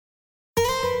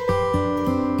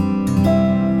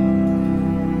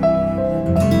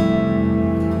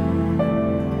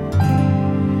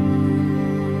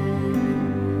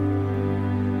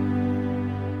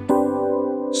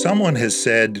Someone has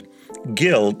said,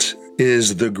 guilt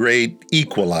is the great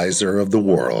equalizer of the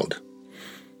world.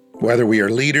 Whether we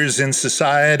are leaders in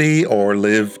society or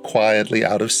live quietly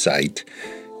out of sight,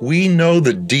 we know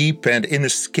the deep and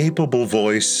inescapable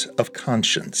voice of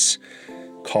conscience,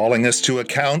 calling us to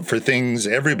account for things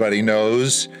everybody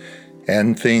knows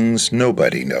and things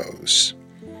nobody knows.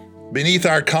 Beneath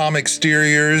our calm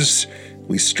exteriors,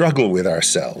 we struggle with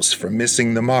ourselves for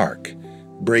missing the mark,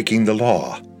 breaking the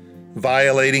law,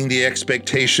 violating the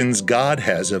expectations God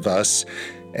has of us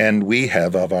and we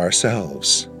have of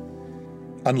ourselves.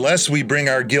 Unless we bring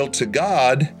our guilt to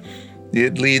God,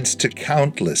 it leads to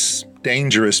countless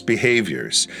dangerous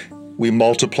behaviors. We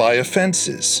multiply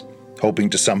offenses, hoping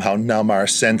to somehow numb our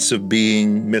sense of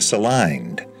being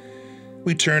misaligned.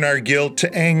 We turn our guilt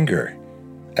to anger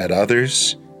at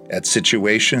others, at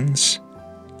situations,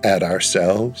 at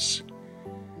ourselves.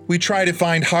 We try to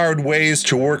find hard ways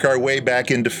to work our way back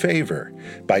into favor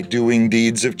by doing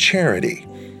deeds of charity,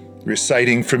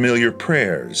 reciting familiar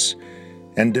prayers,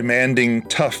 and demanding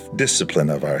tough discipline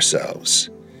of ourselves.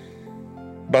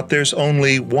 But there's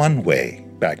only one way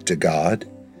back to God,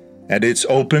 and it's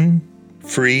open,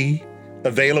 free,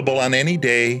 available on any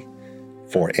day,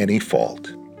 for any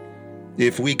fault.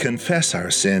 If we confess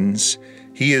our sins,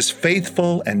 He is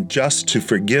faithful and just to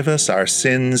forgive us our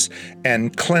sins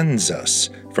and cleanse us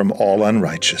from all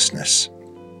unrighteousness.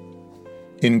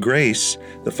 In grace,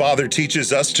 the Father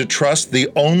teaches us to trust the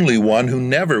only one who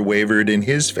never wavered in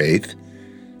His faith,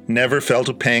 never felt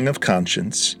a pang of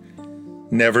conscience,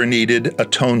 never needed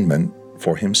atonement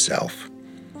for Himself.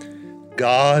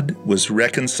 God was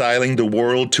reconciling the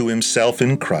world to Himself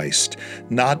in Christ,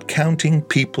 not counting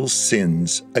people's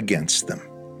sins against them.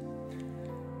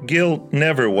 Guilt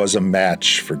never was a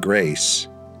match for grace,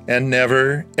 and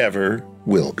never, ever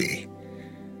will be.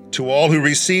 To all who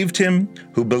received Him,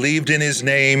 who believed in His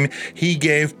name, He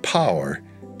gave power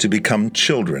to become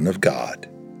children of God.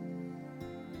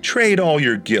 Trade all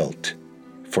your guilt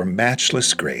for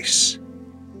matchless grace,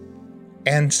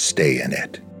 and stay in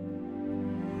it.